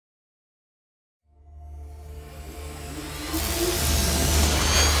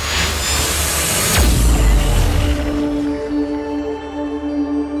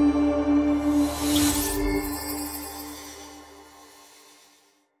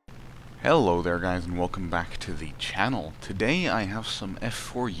Hello there guys and welcome back to the channel. Today I have some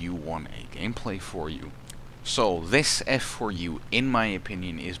F4U-1a gameplay for you. So this F4U, in my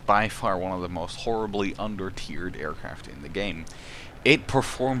opinion, is by far one of the most horribly under-tiered aircraft in the game. It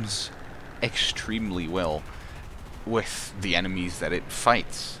performs extremely well with the enemies that it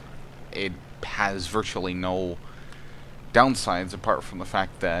fights. It has virtually no downsides apart from the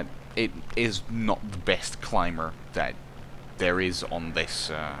fact that it is not the best climber that there is on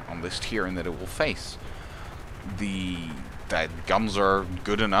this tier and that it will face. The guns are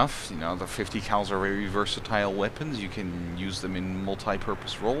good enough, you know, the 50 cals are very versatile weapons. You can use them in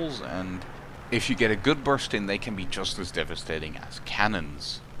multi-purpose roles, and if you get a good burst in, they can be just as devastating as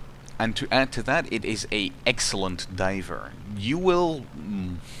cannons. And to add to that, it is an excellent diver. You will,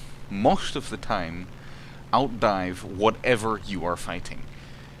 most of the time, outdive whatever you are fighting.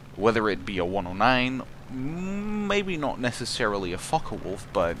 Whether it be a 109, maybe not necessarily a Focke-Wulf,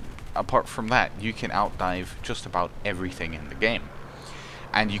 but apart from that, you can outdive just about everything in the game.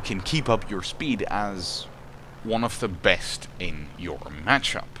 And you can keep up your speed as one of the best in your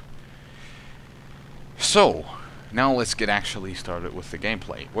matchup. So, now let's get actually started with the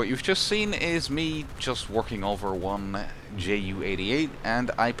gameplay. What you've just seen is me just working over one Ju-88,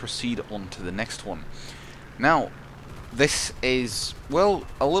 and I proceed on to the next one. Now, this is, well,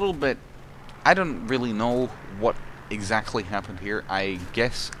 a little bit, I don't really know what exactly happened here. I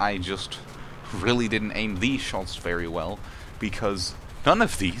guess I just really didn't aim these shots very well, because none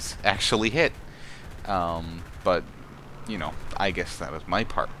of these actually hit. But, you know, I guess that is my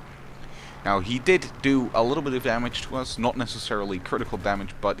part. Now, he did do a little bit of damage to us, not necessarily critical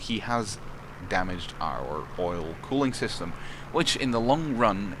damage, but he has damaged our oil cooling system, which in the long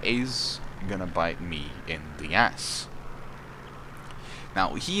run is gonna bite me in the ass.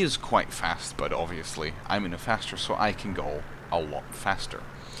 Now, he is quite fast, but obviously I'm in a faster, so I can go a lot faster.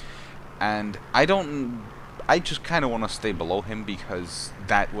 And I just kind of want to stay below him, because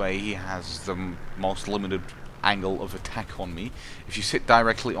that way he has the most limited angle of attack on me. If you sit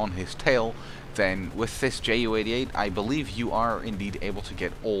directly on his tail, then with this Ju-88, I believe you are indeed able to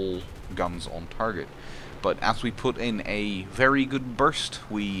get all guns on target. But as we put in a very good burst,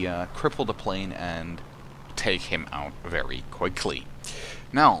 we cripple the plane and take him out very quickly.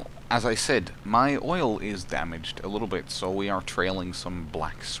 Now, as I said, my oil is damaged a little bit, so we are trailing some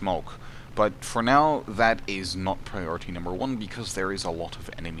black smoke. But for now, that is not priority number one, because there is a lot of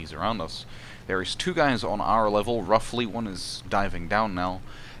enemies around us. There is two guys on our level, roughly. One is diving down now,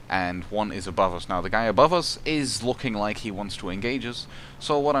 and one is above us. Now, the guy above us is looking like he wants to engage us,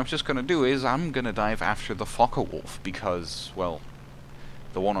 so what I'm just going to do is I'm going to dive after the Focke-Wulf, because, well,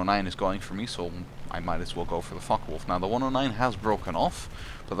 the 109 is going for me, so I might as well go for the Focke-Wulf. Now, the 109 has broken off,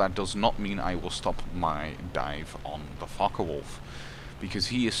 but that does not mean I will stop my dive on the Focke-Wulf, because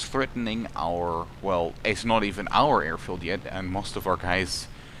he is threatening our, well, it's not even our airfield yet, and most of our guys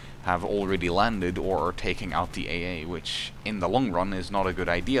have already landed or are taking out the AA, which in the long run is not a good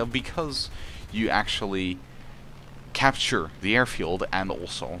idea, because you actually capture the airfield and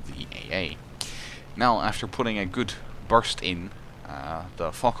also the AA. Now, after putting a good burst in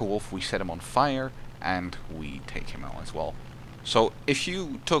the Focke-Wulf, we set him on fire and we take him out as well. So if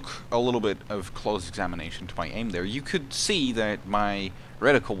you took a little bit of close examination to my aim there, you could see that my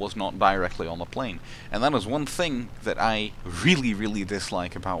reticle was not directly on the plane. And that is one thing that I really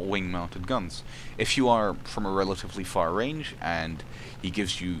dislike about wing-mounted guns. If you are from a relatively far range and he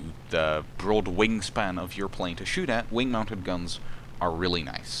gives you the broad wingspan of your plane to shoot at, wing-mounted guns are really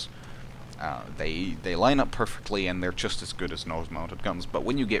nice. They line up perfectly, and they're just as good as nose-mounted guns. But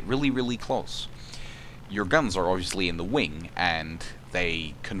when you get really close, your guns are obviously in the wing, and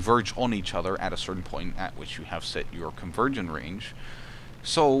they converge on each other at a certain point at which you have set your conversion range.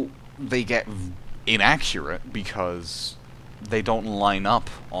 So they get inaccurate because they don't line up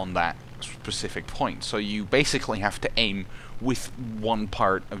on that specific point. So you basically have to aim with one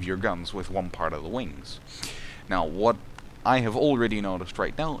part of your guns, with one part of the wings. Now, what I have already noticed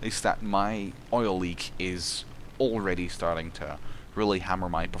right now is that my oil leak is already starting to really hammer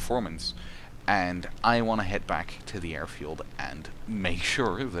my performance, and I want to head back to the airfield and make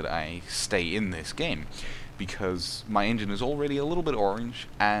sure that I stay in this game, because my engine is already a little bit orange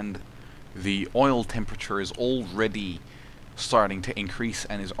and the oil temperature is already starting to increase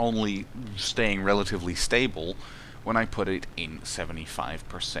and is only staying relatively stable when I put it in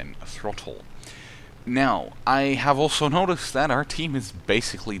 75% throttle. Now, I have also noticed that our team is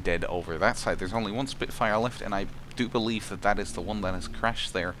basically dead over that side. There's only one Spitfire left, and I do believe that that is the one that has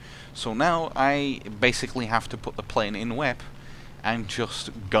crashed there. So now I basically have to put the plane in WEP and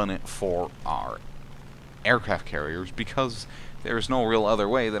just gun it for our aircraft carriers, because there is no real other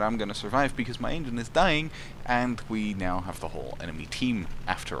way that I'm going to survive, because my engine is dying and we now have the whole enemy team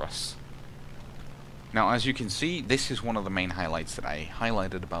after us. Now, as you can see, this is one of the main highlights that I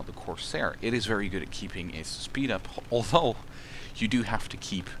highlighted about the Corsair. It is very good at keeping its speed up, although you do have to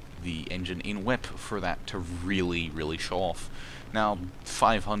keep the engine in whip for that to really show off. Now,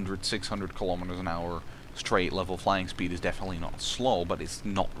 500, 600 kilometers an hour straight level flying speed is definitely not slow, but it's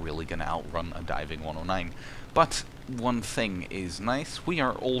not really going to outrun a diving 109. But one thing is nice, we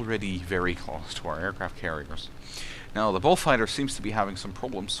are already very close to our aircraft carriers. Now, the bullfighter seems to be having some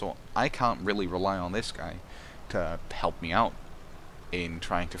problems, so I can't really rely on this guy to help me out in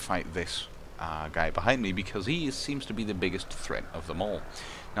trying to fight this guy behind me, because he seems to be the biggest threat of them all.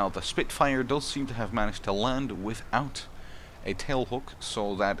 Now, the Spitfire does seem to have managed to land without a tail hook,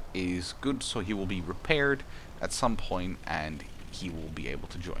 so that is good, so he will be repaired at some point and he will be able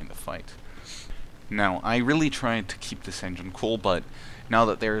to join the fight. Now, I really tried to keep this engine cool, but now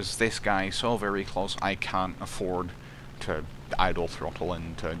that there's this guy so very close, I can't afford to idle throttle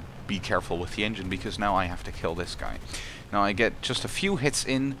and to be careful with the engine, because now I have to kill this guy. Now, I get just a few hits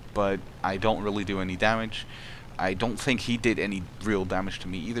in, but I don't really do any damage. I don't think he did any real damage to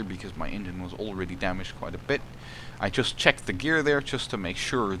me either, because my engine was already damaged quite a bit. I just checked the gear there just to make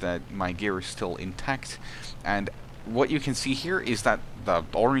sure that my gear is still intact, and what you can see here is that the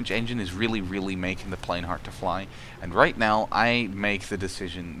orange engine is really making the plane hard to fly, and right now I make the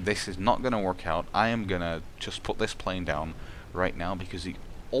decision this is not going to work out. I am going to just put this plane down right now, because he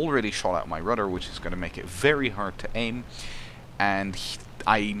already shot out my rudder, which is going to make it very hard to aim, and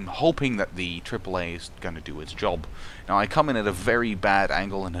I'm hoping that the AAA is going to do its job. Now, I come in at a very bad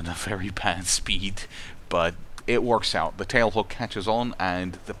angle and at a very bad speed, but it works out. The tail hook catches on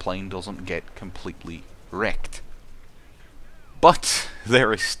and the plane doesn't get completely wrecked. But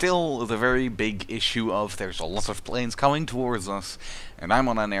there is still the very big issue of there's a lot of planes coming towards us, and I'm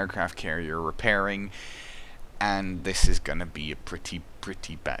on an aircraft carrier repairing, and this is gonna be a pretty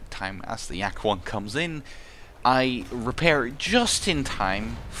bad time. As the Yak-1 comes in, I repair just in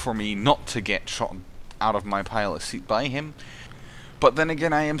time for me not to get shot out of my pilot seat by him. But then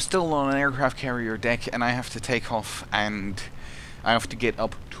again, I am still on an aircraft carrier deck, and I have to take off, and I have to get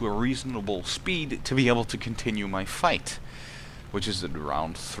up to a reasonable speed to be able to continue my fight, which is at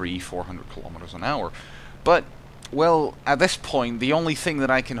around 300-400 kilometers an hour. But, well, at this point, the only thing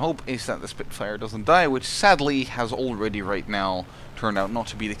that I can hope is that the Spitfire doesn't die, which sadly has already right now turned out not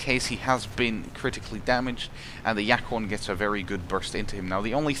to be the case. He has been critically damaged, and the Yak-1 gets a very good burst into him. Now,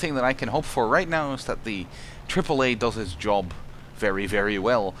 the only thing that I can hope for right now is that the AAA does its job very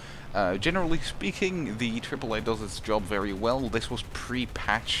well. Generally speaking, the AAA does its job very well. This was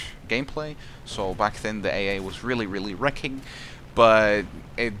pre-patch gameplay, so back then the AA was really wrecking, but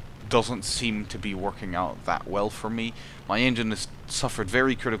it doesn't seem to be working out that well for me. My engine has suffered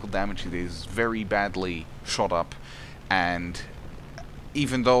very critical damage. It is very badly shot up, and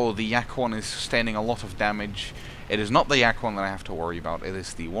even though the Yak-1 is sustaining a lot of damage, it is not the Yak-1 that I have to worry about. It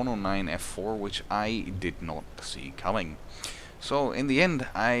is the 109 F4, which I did not see coming. So, in the end,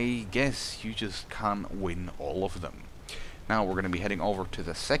 I guess you just can't win all of them. Now, we're going to be heading over to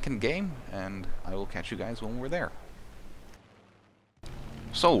the second game, and I will catch you guys when we're there.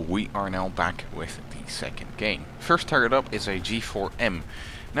 So, we are now back with the second game. First target up is a G4M.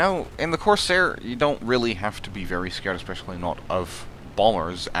 Now, in the Corsair, you don't really have to be very scared, especially not of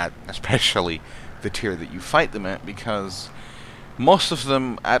bombers, at especially the tier that you fight them at, because most of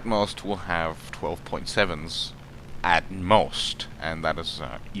them, at most, will have 12.7s. At most, and that is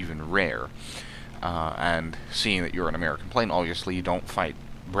even rare. And seeing that you're an American plane, obviously you don't fight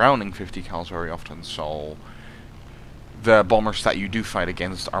Browning 50 cals very often, so the bombers that you do fight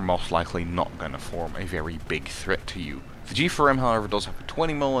against are most likely not going to form a very big threat to you. The G4M, however, does have a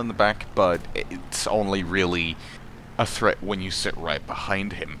 20mm in the back, but it's only really a threat when you sit right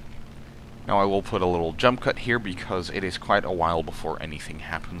behind him. Now, I will put a little jump cut here because it is quite a while before anything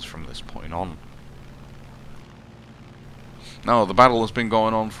happens from this point on. Now, the battle has been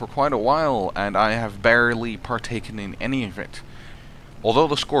going on for quite a while, and I have barely partaken in any of it. Although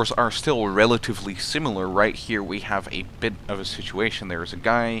the scores are still relatively similar, right here we have a bit of a situation. There is a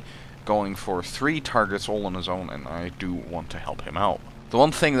guy going for 3 targets all on his own, and I do want to help him out. The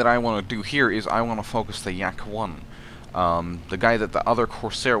one thing that I want to do here is I want to focus the Yak-1. The guy that the other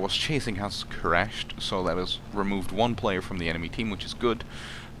Corsair was chasing has crashed, so that has removed one player from the enemy team, which is good.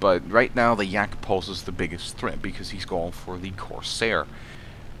 But right now the Yak poses the biggest threat because he's going for the Corsair.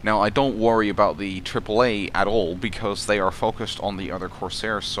 Now, I don't worry about the AAA at all, because they are focused on the other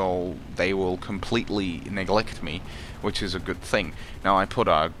Corsair, so they will completely neglect me, which is a good thing. Now, I put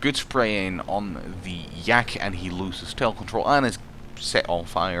a good spray in on the Yak, and he loses tail control, and is set on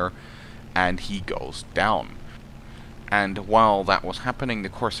fire, and he goes down. And while that was happening, the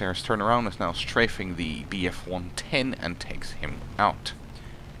Corsair's turnaround is now strafing the BF-110 and takes him out.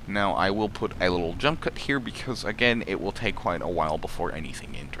 Now, I will put a little jump cut here because, again, it will take quite a while before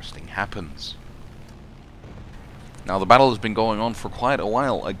anything interesting happens. Now, the battle has been going on for quite a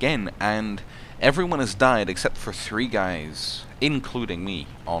while again, and everyone has died except for 3 guys, including me,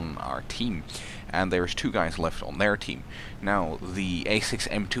 on our team. And there's 2 guys left on their team. Now, the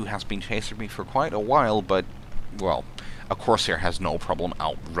A6M2 has been chasing me for quite a while, but, well, a Corsair has no problem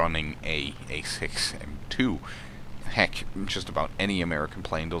outrunning a A6M2. Heck, just about any American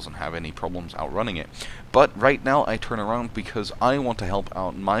plane doesn't have any problems outrunning it. But right now I turn around because I want to help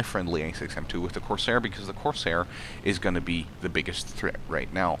out my friendly A6M2 with the Corsair, because the Corsair is going to be the biggest threat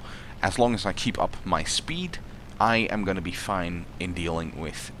right now. As long as I keep up my speed, I am going to be fine in dealing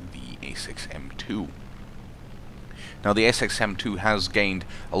with the A6M2. Now, the A6M2 has gained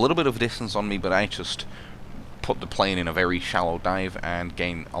a little bit of distance on me, but I just put the plane in a very shallow dive and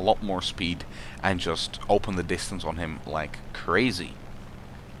gain a lot more speed and just open the distance on him like crazy.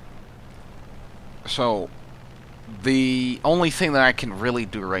 So the only thing that I can really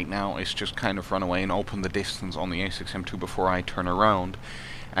do right now is just kind of run away and open the distance on the A6M2 before I turn around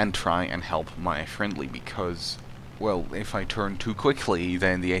and try and help my friendly, because, well, if I turn too quickly,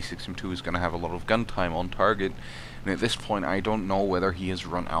 then the A6M2 is going to have a lot of gun time on target, and at this point I don't know whether he has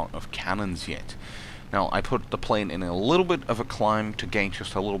run out of cannons yet. Now, I put the plane in a little bit of a climb to gain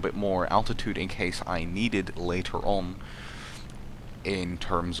just a little bit more altitude in case I needed later on, in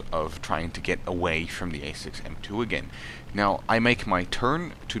terms of trying to get away from the A6M2 again. Now, I make my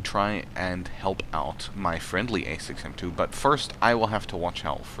turn to try and help out my friendly A6M2, but first I will have to watch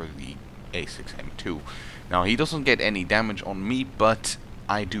out for the A6M2. Now, he doesn't get any damage on me, but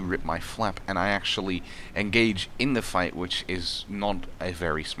I do rip my flap, and I actually engage in the fight, which is not a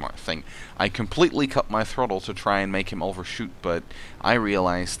very smart thing. I completely cut my throttle to try and make him overshoot, but I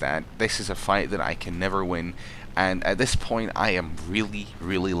realize that this is a fight that I can never win, and at this point I am really,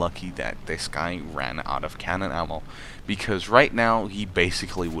 really lucky that this guy ran out of cannon ammo, because right now he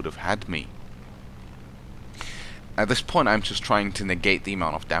basically would have had me. At this point I'm just trying to negate the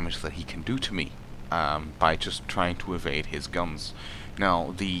amount of damage that he can do to me, by just trying to evade his guns.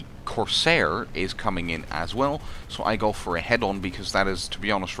 Now, the Corsair is coming in as well, so I go for a head-on, because that is, to be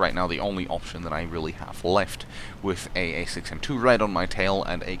honest, right now the only option that I really have left, with a A6M2 right on my tail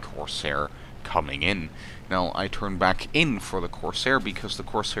and a Corsair coming in. Now, I turn back in for the Corsair, because the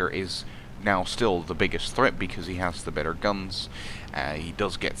Corsair is now still the biggest threat, because he has the better guns. He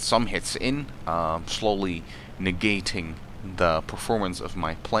does get some hits in, slowly negating the performance of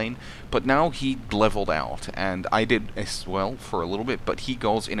my plane, but now he leveled out, and I did as well for a little bit, but he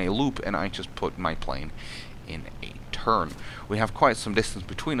goes in a loop and I just put my plane in a turn. We have quite some distance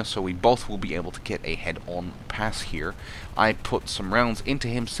between us, so we both will be able to get a head-on pass here. I put some rounds into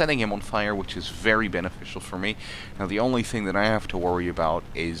him, setting him on fire, which is very beneficial for me. Now, the only thing that I have to worry about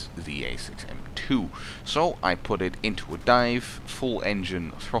is the A6M2, so I put it into a dive, full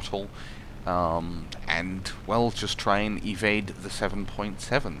engine throttle, and, well, just try and evade the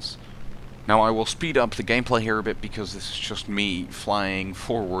 7.7s. Now, I will speed up the gameplay here a bit, because this is just me flying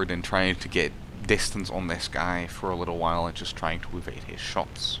forward and trying to get distance on this guy for a little while and just trying to evade his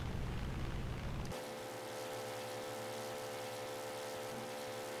shots.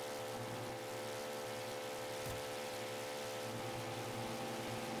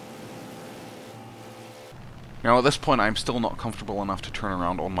 Now, at this point, I'm still not comfortable enough to turn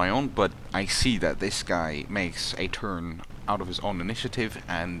around on my own, but I see that this guy makes a turn out of his own initiative,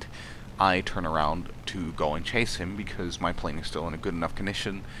 and I turn around to go and chase him, because my plane is still in a good enough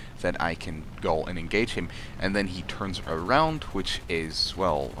condition that I can go and engage him. And then he turns around, which is,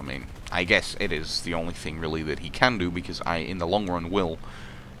 well, I mean, I guess it is the only thing really that he can do, because I, in the long run, will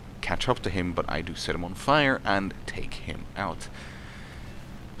catch up to him, but I do set him on fire and take him out.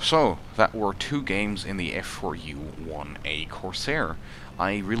 So, that were 2 games in the F4U-1a Corsair.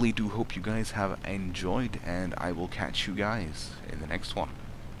 I really do hope you guys have enjoyed, and I will catch you guys in the next one.